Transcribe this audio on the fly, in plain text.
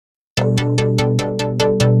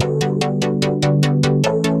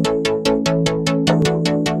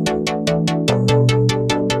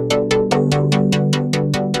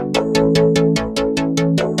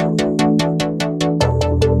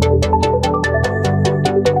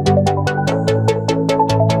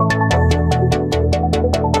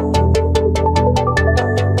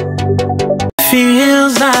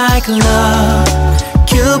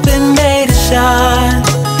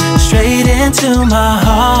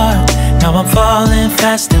falling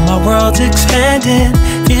fast and my world's expanding.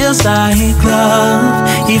 Feels like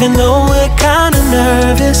love, even though we're kinda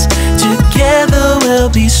nervous. Together we'll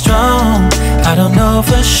be strong. I don't know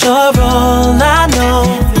for sure, all I know.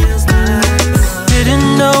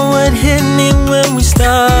 Didn't know what hit me when we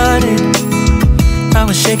started. I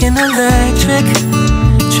was shaking electric,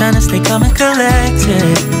 trying to stay calm and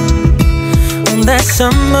collected. On that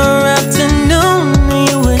summer afternoon,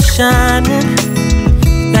 you were shining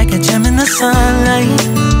like a gem in the sunlight.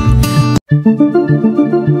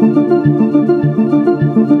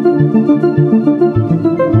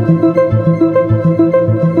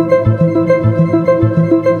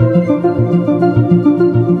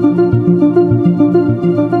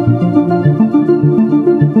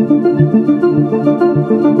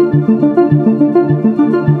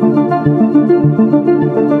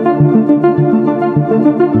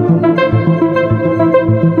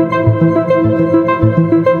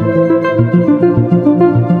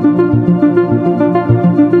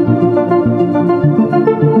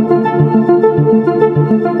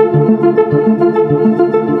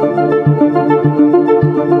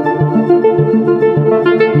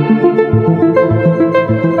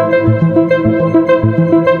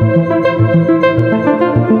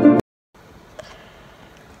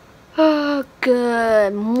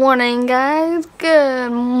 Good morning, guys.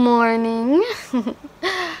 Good morning.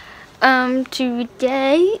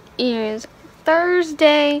 Today is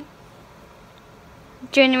Thursday,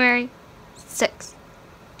 January 6th.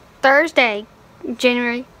 Thursday,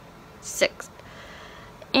 January 6th.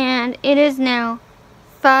 And it is now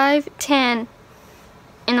 5:10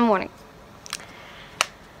 in the morning.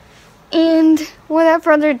 And without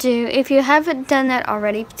further ado, if you haven't done that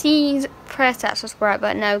already, please press that subscribe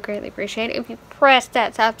button. I would greatly appreciate it if you press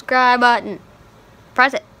that subscribe button.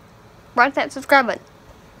 Press it. Press that subscribe button.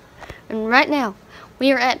 And right now,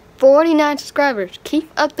 we are at 49 subscribers.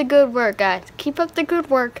 Keep up the good work, guys. Keep up the good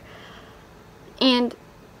work. And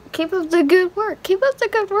keep up the good work. Keep up the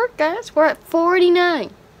good work, guys. We're at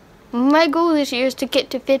 49. My goal this year is to get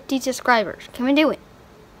to 50 subscribers. Can we do it?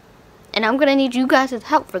 And I'm going to need you guys'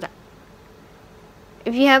 help for that.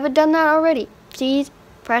 If you haven't done that already, please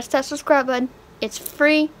press that subscribe button. It's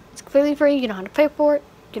free. It's completely free. You don't have to pay for it.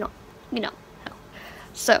 You don't.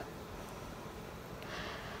 So,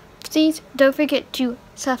 please don't forget to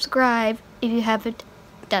subscribe if you haven't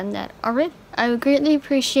done that already. I would greatly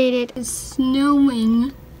appreciate it. It's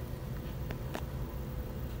snowing.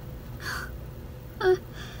 It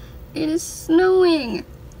is snowing.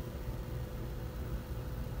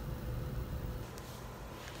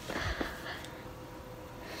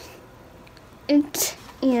 It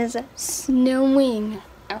is snowing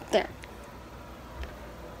out there.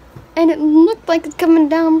 And it looked like it's coming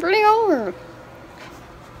down pretty hard.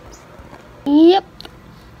 Yep.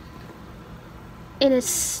 It is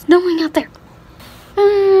snowing out there.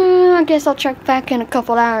 I guess I'll check back in a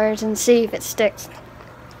couple hours and see if it sticks.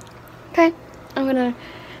 Okay?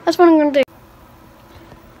 That's what I'm gonna do.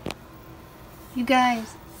 You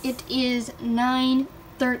guys, it is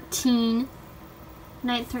 9:13.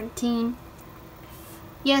 9:13.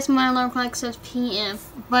 Yes, my alarm clock says PM,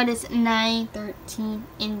 but it's 9:13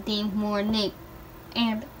 in the morning.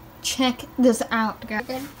 And check this out,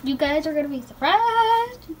 guys. You guys are gonna be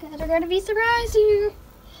surprised. You guys are gonna be surprised here.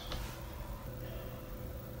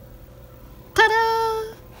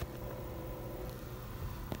 Ta-da!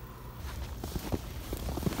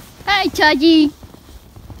 Hi, Chudgy.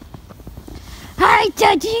 Hi,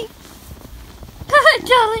 Chudgy. Hi,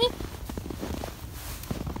 Charlie.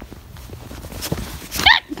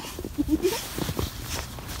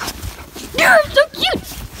 You're so cute!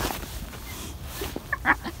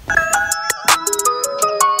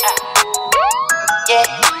 Yeah.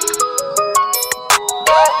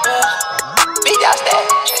 Beat out that.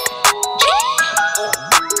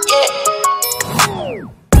 Yeah.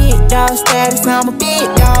 Big dog status, I'm a big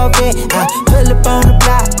dog vet. I pull up on the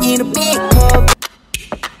block in a big car.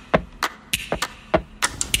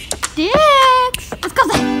 Dix! Let's go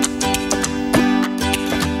there!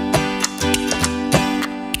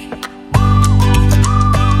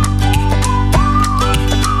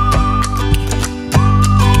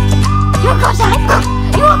 You wanna go outside?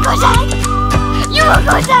 You wanna go outside? You wanna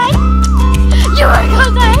go outside? You wanna go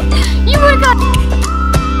outside? You wanna go?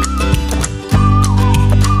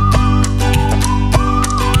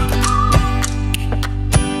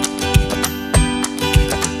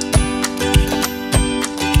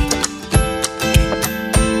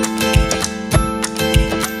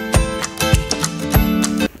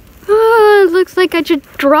 Looks like I just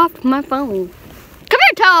dropped my phone. Come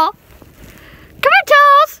here, Tall. Come here,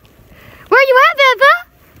 Talls. Where you at, Eva?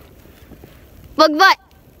 Bug butt.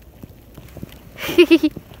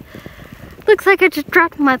 Looks like I just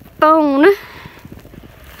dropped my phone.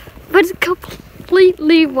 But it's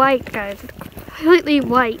completely white, guys. It's completely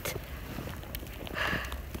white.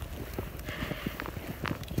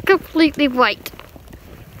 Completely white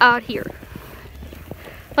out here.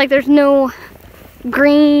 Like there's no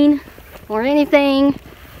green or anything.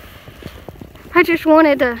 I just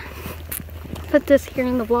wanted to put this here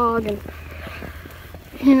in the vlog and,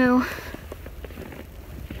 you know.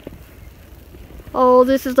 Oh,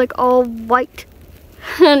 this is like all white.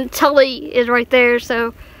 And Tully is right there,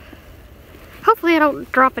 so hopefully I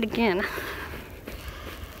don't drop it again.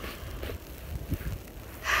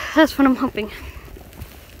 That's what I'm hoping.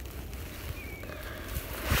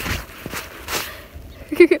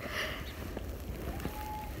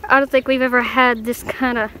 I don't think we've ever had this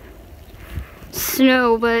kind of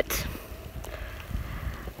snow, but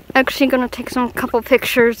I'm actually gonna take some couple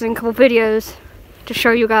pictures and couple videos to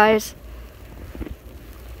show you guys.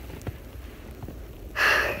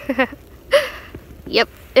 Yep,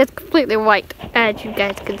 it's completely white, as you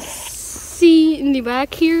guys can see in the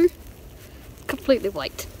back here. Completely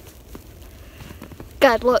white.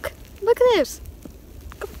 God, look at this.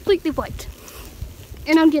 Completely white.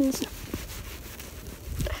 And I'm getting snow.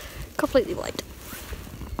 Completely white.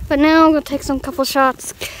 But now I'm gonna take some couple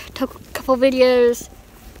shots, couple videos,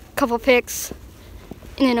 couple pics,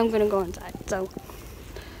 and then I'm gonna go inside. So,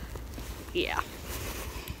 yeah.